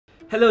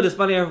Hello, the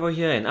Smiling Arrow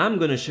here, and I'm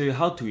going to show you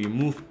how to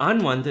remove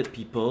unwanted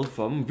people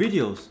from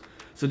videos.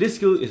 So this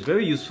skill is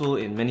very useful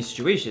in many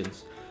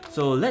situations.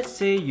 So let's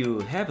say you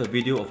have a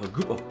video of a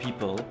group of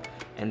people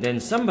and then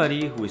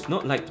somebody who is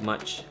not liked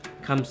much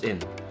comes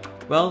in.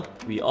 Well,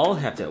 we all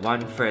have that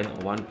one friend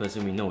or one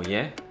person we know,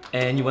 yeah?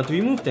 And you want to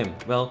remove them.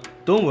 Well,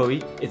 don't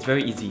worry, it's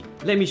very easy.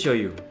 Let me show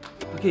you.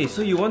 Okay,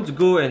 so you want to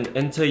go and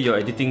enter your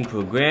editing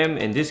program.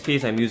 In this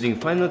case, I'm using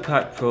Final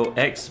Cut Pro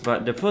X,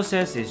 but the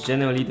process is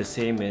generally the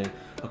same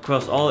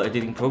across all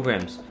editing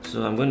programs.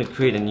 So I'm going to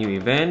create a new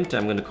event.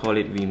 I'm going to call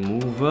it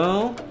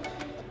removal,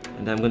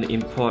 and I'm going to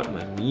import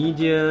my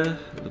media,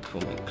 look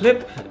for my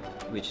clip,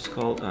 which is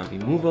called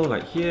removal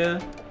right here.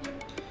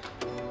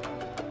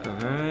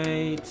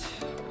 Alright,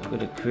 I'm going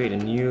to create a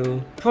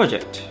new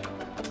project,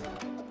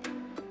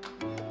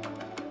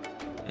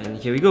 and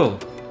here we go.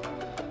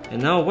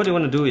 And now what you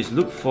want to do is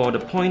look for the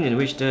point in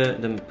which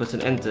the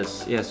person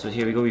enters. Yeah, so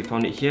here we go, we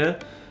found it here.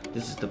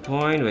 This is the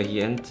point where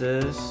he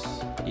enters.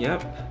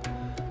 Yep.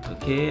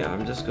 Okay,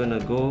 I'm just gonna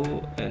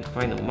go and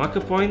find a marker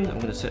point. I'm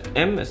gonna set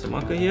M as the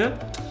marker here.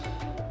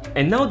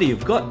 And now that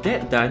you've got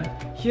that done,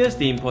 here's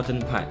the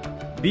important part.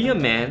 Be a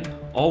man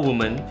or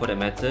woman for that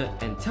matter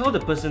and tell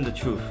the person the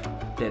truth,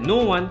 that no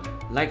one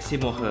likes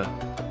him or her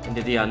and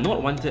that they are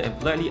not wanted, and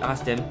politely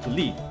ask them to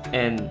leave.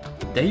 And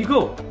there you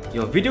go,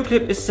 your video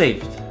clip is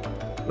saved.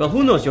 Well,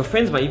 who knows, your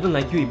friends might even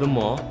like you even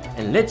more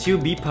and let you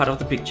be part of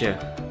the picture.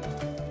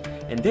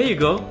 And there you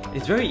go,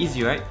 it's very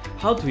easy, right?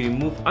 How to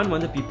remove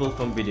unwanted people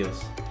from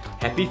videos.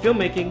 Happy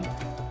filmmaking!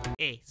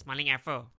 Hey, Smiling Arrow.